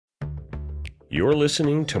You're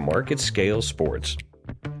listening to Market Scale Sports.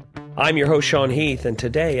 I'm your host, Sean Heath, and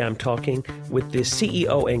today I'm talking with the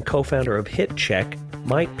CEO and co-founder of HitCheck,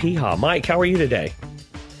 Mike Piha. Mike, how are you today?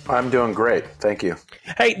 I'm doing great. Thank you.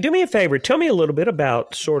 Hey, do me a favor. Tell me a little bit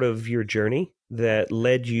about sort of your journey that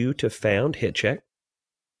led you to found HitCheck.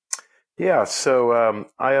 Yeah, so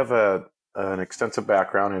I have an extensive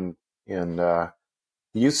background in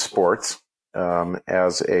youth sports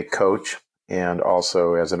as a coach and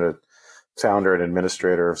also as a founder and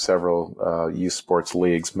administrator of several youth sports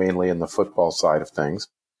leagues, mainly in the football side of things.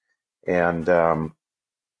 And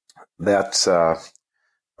that's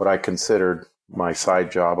what I considered my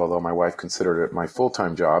side job, although my wife considered it my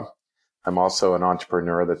full-time job. I'm also an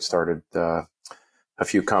entrepreneur that started a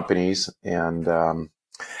few companies and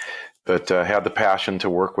but had the passion to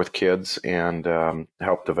work with kids and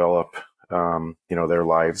help develop their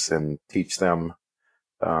lives and teach them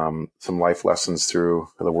some life lessons through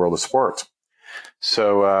the world of sports.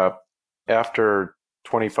 So after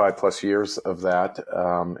 25 plus years of that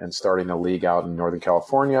and starting a league out in Northern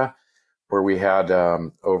California where we had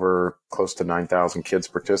over close to 9,000 kids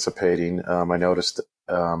participating, I noticed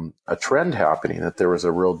a trend happening, that there was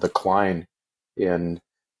a real decline in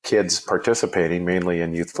kids participating, mainly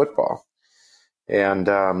in youth football. And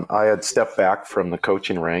I had stepped back from the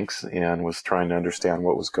coaching ranks and was trying to understand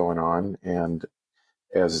what was going on. And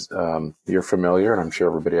as you're familiar, and I'm sure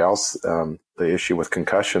everybody else, the issue with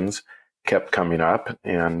concussions kept coming up,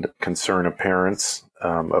 and concern of parents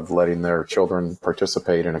of letting their children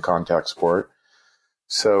participate in a contact sport.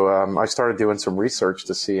 So I started doing some research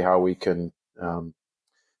to see how we can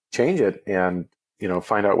change it and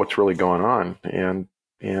find out what's really going on. And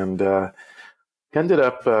ended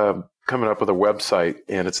up coming up with a website,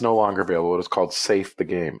 and it's no longer available. It's called Safe the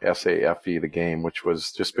Game, SAFE the Game, which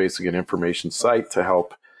was just basically an information site to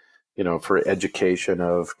help, for education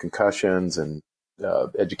of concussions and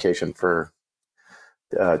education for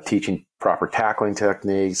teaching proper tackling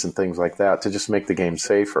techniques and things like that to just make the game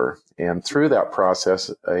safer. And through that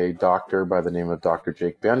process, a doctor by the name of Dr.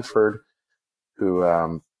 Jake Benford, who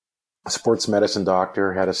a sports medicine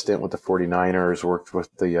doctor, had a stint with the 49ers, worked with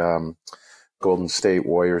the Golden State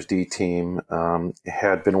Warriors D team,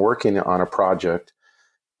 had been working on a project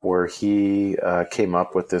where he came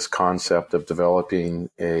up with this concept of developing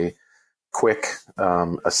a quick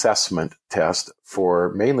assessment test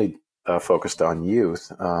for mainly focused on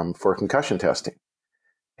youth for concussion testing.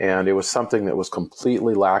 And it was something that was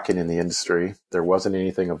completely lacking in the industry. There wasn't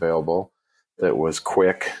anything available that was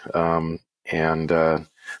quick and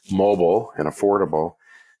mobile and affordable.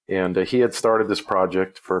 And he had started this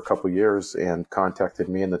project for a couple of years and contacted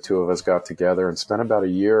me, and the two of us got together and spent about a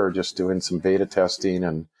year just doing some beta testing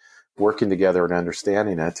and working together and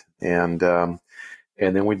understanding it. And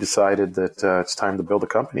then we decided that it's time to build a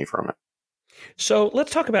company from it. So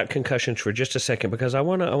let's talk about concussions for just a second, because I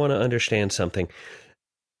want to understand something.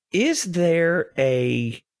 Is there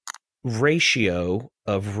a ratio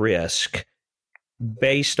of risk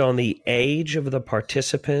based on the age of the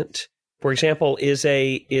participant? For example, is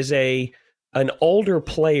an older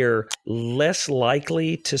player less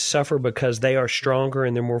likely to suffer because they are stronger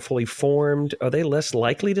and they're more fully formed? Are they less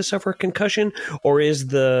likely to suffer a concussion, or is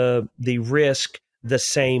the risk the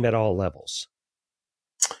same at all levels?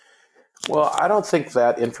 Well, I don't think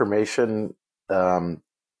that information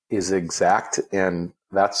is exact, and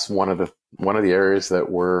that's one of the areas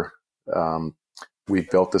that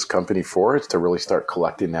we've built this company for, is to really start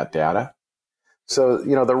collecting that data. So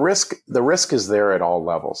the risk is there at all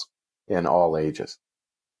levels, in all ages.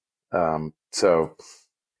 And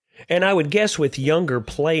I would guess with younger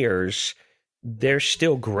players, they're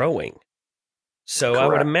still growing. So correct. I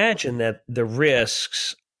would imagine that the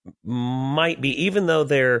risks might be, even though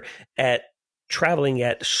they're traveling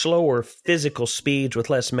at slower physical speeds with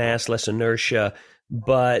less mass, less inertia,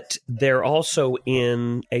 but they're also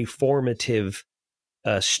in a formative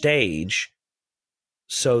stage.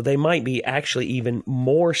 So they might be actually even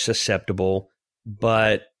more susceptible,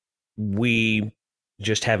 but we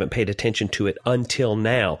just haven't paid attention to it until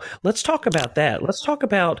now. Let's talk about that. Let's talk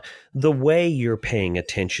about the way you're paying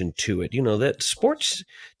attention to it. That sports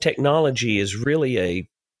technology is really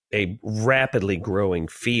a rapidly growing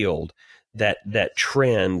field, that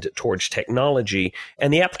trend towards technology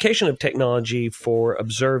and the application of technology for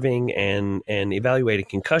observing and evaluating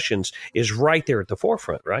concussions is right there at the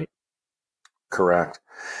forefront, right? Correct.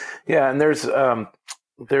 Yeah, and there's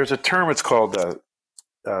a term, it's called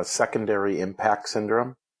secondary impact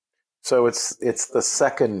syndrome. So it's the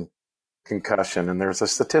second concussion, and there's a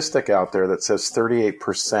statistic out there that says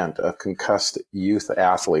 38% of concussed youth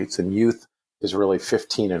athletes, and youth is really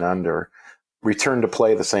 15 and under, return to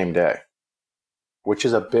play the same day. which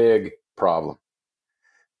is a big problem.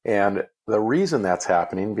 And the reason that's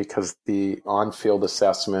happening because the on-field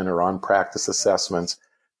assessment or on-practice assessments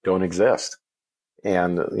don't exist.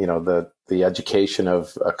 And, the education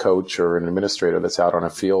of a coach or an administrator that's out on a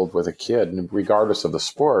field with a kid, regardless of the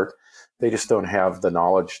sport, they just don't have the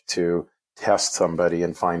knowledge to test somebody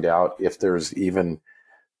and find out if there's even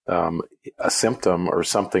a symptom or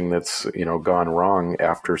something that's, gone wrong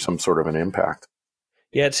after some sort of an impact.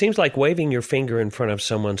 Yeah, it seems like waving your finger in front of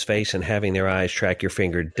someone's face and having their eyes track your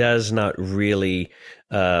finger does not really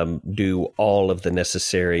do all of the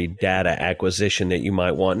necessary data acquisition that you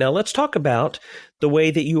might want. Now, let's talk about the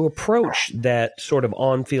way that you approach that sort of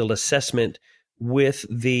on-field assessment with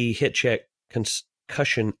the HitCheck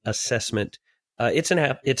concussion assessment. It's an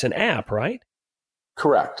app. It's an app, right?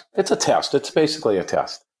 Correct. It's a test. It's basically a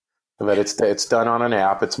test. But it's done on an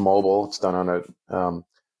app. It's mobile. It's done on a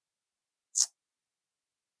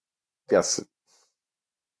yes.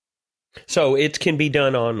 So it can be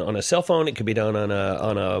done on a cell phone. It could be done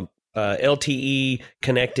on a LTE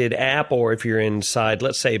connected app, or if you're inside,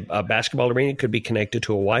 let's say, a basketball arena, it could be connected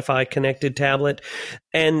to a Wi-Fi connected tablet.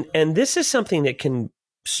 And this is something that can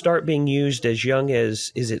start being used as young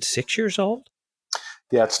as, is it 6 years old?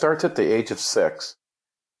 Yeah, it starts at the age of 6.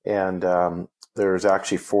 And there's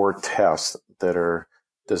actually 4 tests that are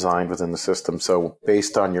designed within the system. So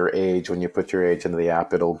based on your age, when you put your age into the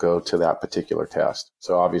app, it'll go to that particular test.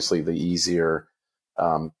 So obviously the easier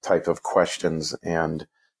type of questions and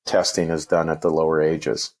testing is done at the lower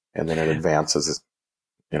ages, and then it advances,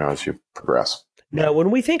 as you progress. Now,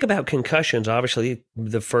 when we think about concussions, obviously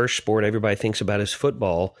the first sport everybody thinks about is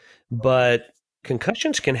football, but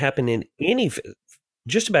concussions can happen in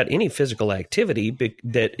just about any physical activity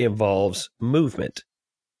that involves movement.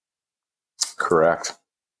 Correct.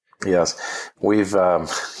 Yes, we've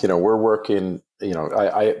we're working.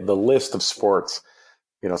 The list of sports.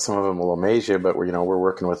 Some of them will amaze you, but we're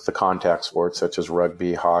working with the contact sports such as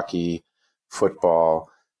rugby, hockey,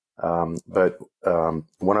 football. But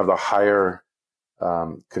one of the higher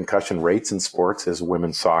concussion rates in sports is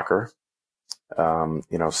women's soccer.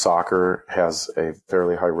 Soccer has a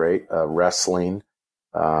fairly high rate. Wrestling,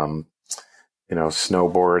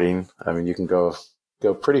 snowboarding. I mean, you can go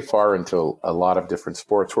pretty far into a lot of different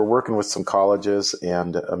sports. We're working with some colleges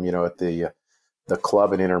and, at the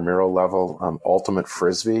club and intramural level, ultimate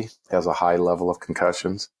frisbee has a high level of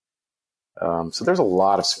concussions. So there's a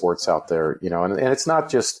lot of sports out there, and it's not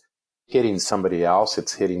just hitting somebody else.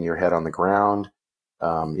 It's hitting your head on the ground,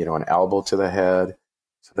 an elbow to the head.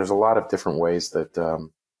 So there's a lot of different ways that,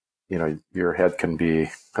 your head can be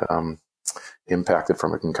impacted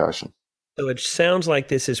from a concussion. So it sounds like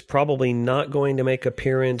this is probably not going to make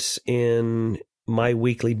appearance in my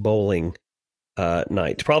weekly bowling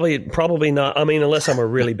night. Probably not. I mean, unless I'm a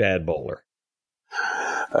really bad bowler.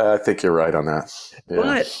 I think you're right on that. Yeah.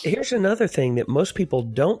 But here's another thing that most people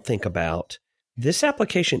don't think about. This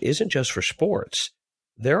application isn't just for sports.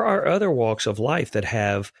 There are other walks of life that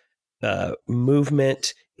have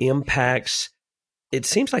movement, impacts. It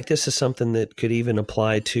seems like this is something that could even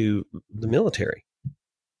apply to the military.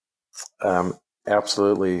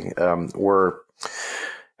 Absolutely. We're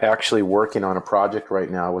actually working on a project right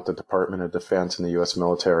now with the Department of Defense and the U.S.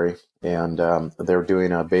 military, and they're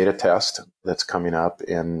doing a beta test that's coming up,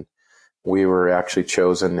 and we were actually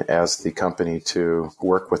chosen as the company to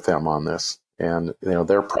work with them on this. And,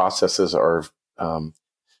 their processes are,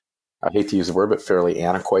 I hate to use the word, but fairly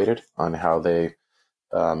antiquated on how they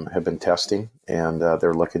have been testing, and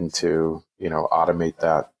they're looking to, automate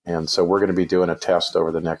that. And so we're going to be doing a test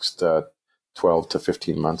over the next 12 to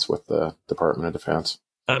 15 months with the Department of Defense.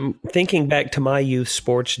 I'm thinking back to my youth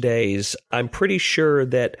sports days. I'm pretty sure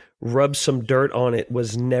that rub some dirt on it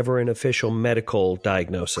was never an official medical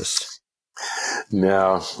diagnosis.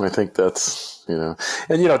 No, I think that's, and,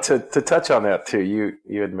 to touch on that too,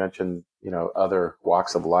 you had mentioned, other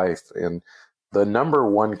walks of life, and the number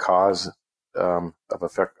one cause of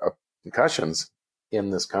concussions in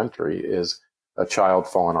this country is a child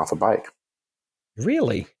falling off a bike.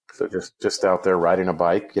 Really? So just out there riding a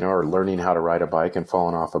bike, or learning how to ride a bike and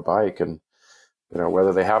falling off a bike, and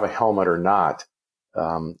whether they have a helmet or not,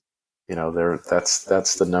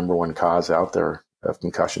 that's the number one cause out there of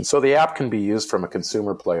concussion. So the app can be used from a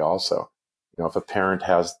consumer play also. If a parent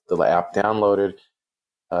has the app downloaded,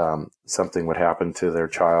 something would happen to their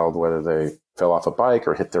child, whether they fell off a bike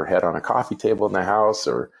or hit their head on a coffee table in the house,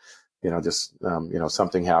 or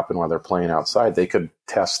something happened while they're playing outside, they could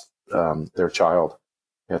test their child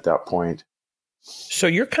at that point. So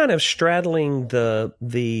you're kind of straddling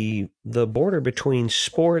the border between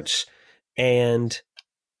sports and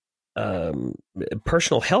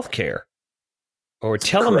personal health care. Or Correct.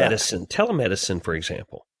 telemedicine, for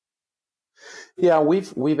example. Yeah,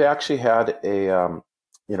 we've actually had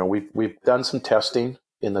we've done some testing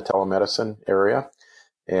in the telemedicine area,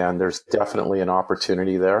 and there's definitely an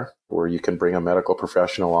opportunity there where you can bring a medical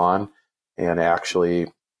professional on and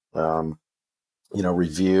actually um,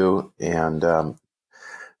 review and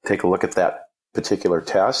take a look at that particular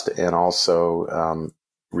test, and also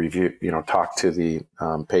review, talk to the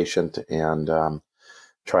patient and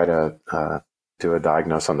try to do a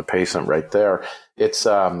diagnose on the patient right there. It's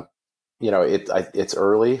it's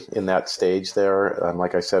early in that stage there.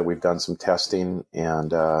 Like I said, we've done some testing,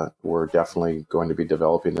 and we're definitely going to be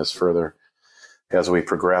developing this further as we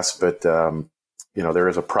progress. But there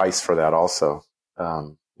is a price for that also.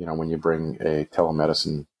 When you bring a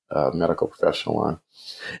telemedicine medical professional on.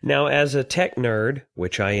 Now, as a tech nerd,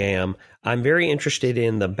 which I am, I'm very interested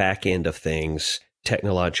in the back end of things,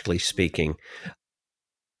 technologically speaking.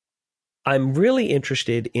 I'm really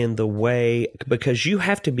interested in the way, because you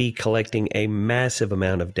have to be collecting a massive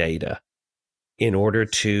amount of data in order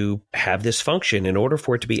to have this function. In order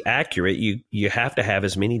for it to be accurate, you have to have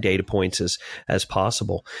as many data points as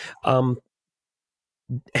possible.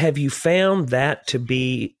 Have you found that to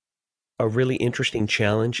be a really interesting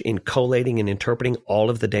challenge in collating and interpreting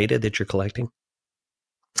all of the data that you're collecting?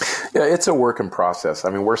 Yeah, it's a work in process.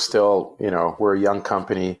 I mean, we're still, we're a young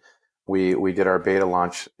company. We did our beta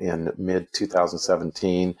launch in mid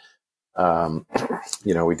 2017.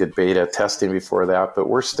 We did beta testing before that, but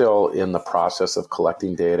we're still in the process of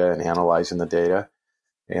collecting data and analyzing the data.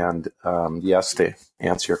 And yes, to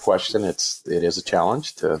answer your question, it is a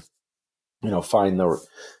challenge to find the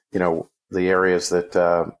areas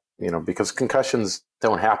that because concussions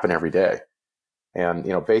don't happen every day. And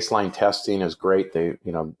baseline testing is great. They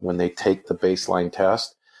when they take the baseline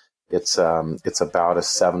test, it's about a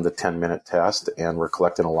 7 to 10 minute test, and we're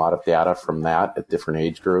collecting a lot of data from that at different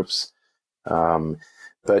age groups. But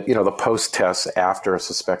the post tests after a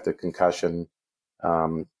suspected concussion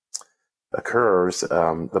occurs,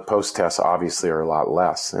 the post tests obviously are a lot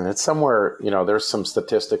less, and it's somewhere. There's some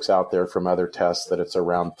statistics out there from other tests that it's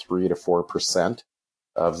around 3 to 4%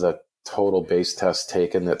 of the total base test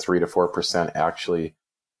taken, that 3 to 4% actually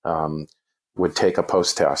would take a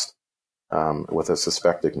post test with a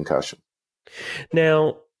suspected concussion.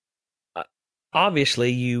 Now,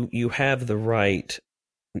 obviously, you have the right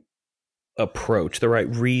approach, the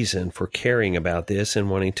right reason for caring about this and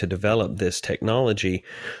wanting to develop this technology.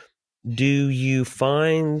 Do you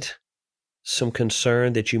find some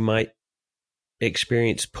concern that you might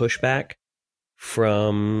experience pushback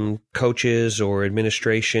from coaches or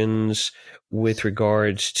administrations with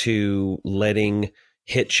regards to letting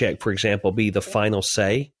HitCheck, for example, be the final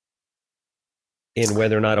say in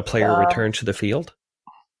whether or not a player returns to the field?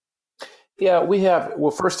 Yeah, we have. Well,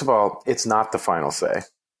 first of all, it's not the final say.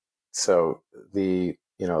 So the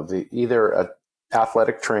either an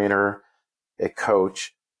athletic trainer, a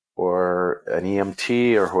coach, or an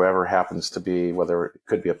EMT, or whoever happens to be, whether it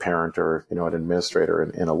could be a parent or an administrator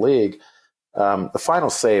in a league, the final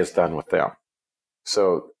say is done with them.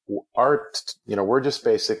 So we're just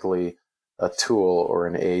basically a tool or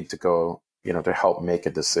an aid to go, to help make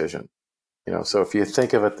a decision. So if you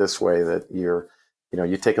think of it this way, that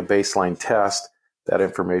you take a baseline test, that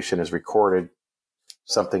information is recorded.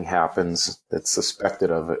 Something happens that's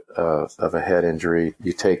suspected of a head injury.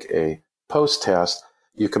 You take a post test,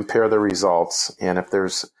 you compare the results, and if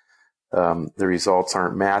there's the results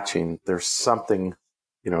aren't matching, there's something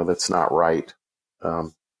that's not right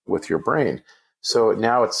with your brain. So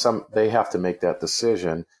now they have to make that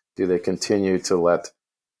decision. Do they continue to let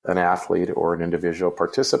an athlete or an individual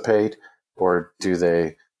participate, or do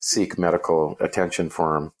they seek medical attention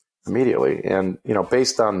for them immediately? And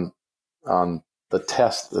based on the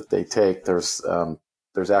test that they take, there's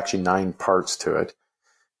actually 9 parts to it,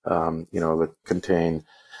 that contain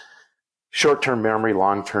short-term memory,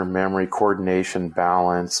 long-term memory, coordination,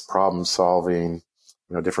 balance, problem solving,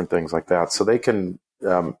 different things like that. So they can,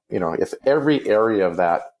 if every area of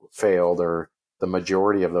that failed, or the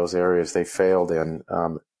majority of those areas they failed in,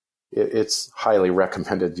 it's highly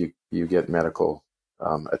recommended you get medical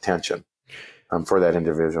attention for that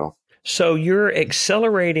individual. So you're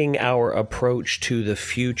accelerating our approach to the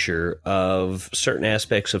future of certain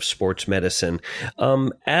aspects of sports medicine.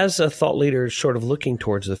 As a thought leader sort of looking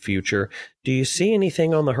towards the future, do you see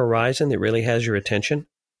anything on the horizon that really has your attention?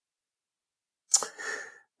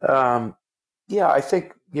 Yeah, I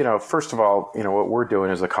think, first of all, what we're doing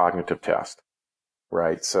is a cognitive test,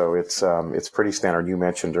 right? So it's pretty standard. You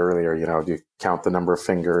mentioned earlier, you count the number of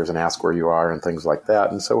fingers and ask where you are and things like that.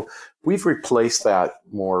 And so we've replaced that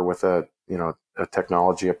more with a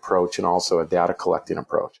technology approach and also a data collecting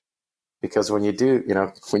approach. Because when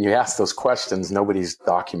you ask those questions, nobody's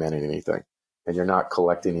documenting anything, and you're not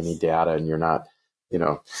collecting any data, and you're not,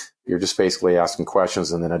 you're just basically asking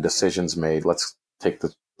questions, and then a decision's made. Let's take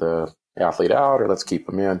the athlete out, or let's keep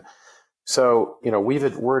them in. So,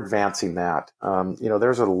 we're advancing that.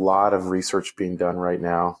 There's a lot of research being done right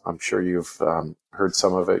now. I'm sure you've heard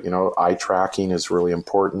some of it. Eye tracking is really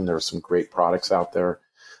important. There's some great products out there.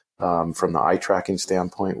 From the eye tracking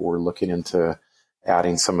standpoint, we're looking into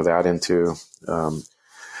adding some of that into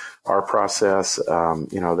our process.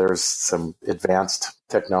 There's some advanced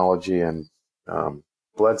technology and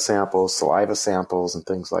blood samples, saliva samples, and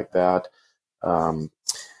things like that.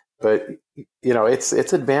 But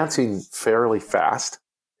it's advancing fairly fast,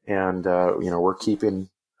 and we're keeping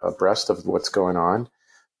abreast of what's going on.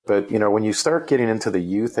 But when you start getting into the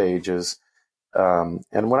youth ages, and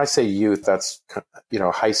when I say youth, that's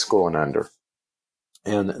high school and under,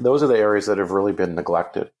 and those are the areas that have really been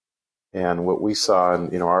neglected. And what we saw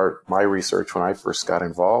in my research when I first got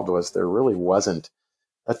involved was there really wasn't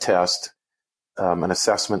a test, an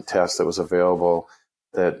assessment test that was available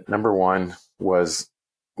that, number one, was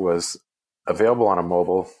available on a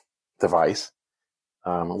mobile device,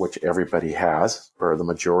 which everybody has, or the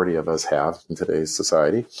majority of us have in today's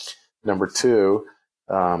society. Number two,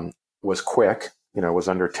 was quick, was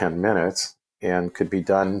under 10 minutes, and could be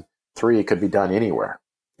done anywhere,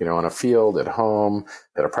 on a field, at home,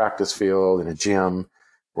 at a practice field, in a gym,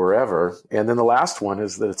 wherever. And then the last one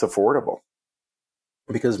is that it's affordable,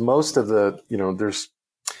 because most of there's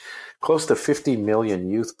close to 50 million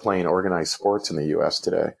youth playing organized sports in the U.S.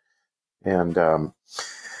 today. And,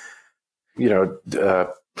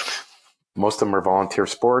 most of them are volunteer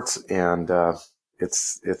sports, and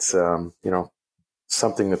it's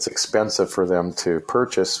something that's expensive for them to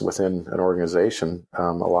purchase within an organization.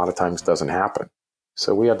 A lot of times doesn't happen.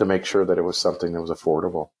 So we had to make sure that it was something that was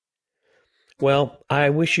affordable. Well, I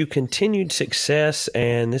wish you continued success,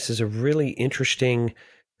 and this is a really interesting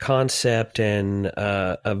concept and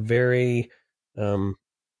a very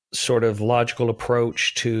sort of logical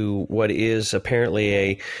approach to what is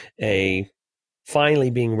apparently a finally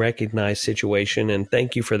being recognized situation, and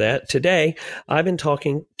thank you for that. Today, I've been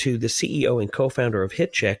talking to the CEO and co-founder of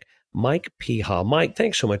HitCheck, Mike Piha. Mike,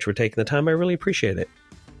 thanks so much for taking the time. I really appreciate it.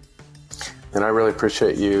 And I really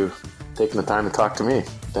appreciate you taking the time to talk to me.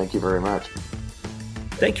 Thank you very much.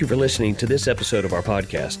 Thank you for listening to this episode of our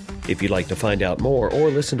podcast. If you'd like to find out more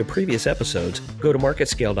or listen to previous episodes, go to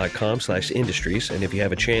marketscale.com/industries. And if you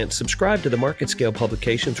have a chance, subscribe to the MarketScale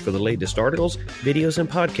publications for the latest articles, videos, and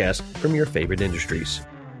podcasts from your favorite industries.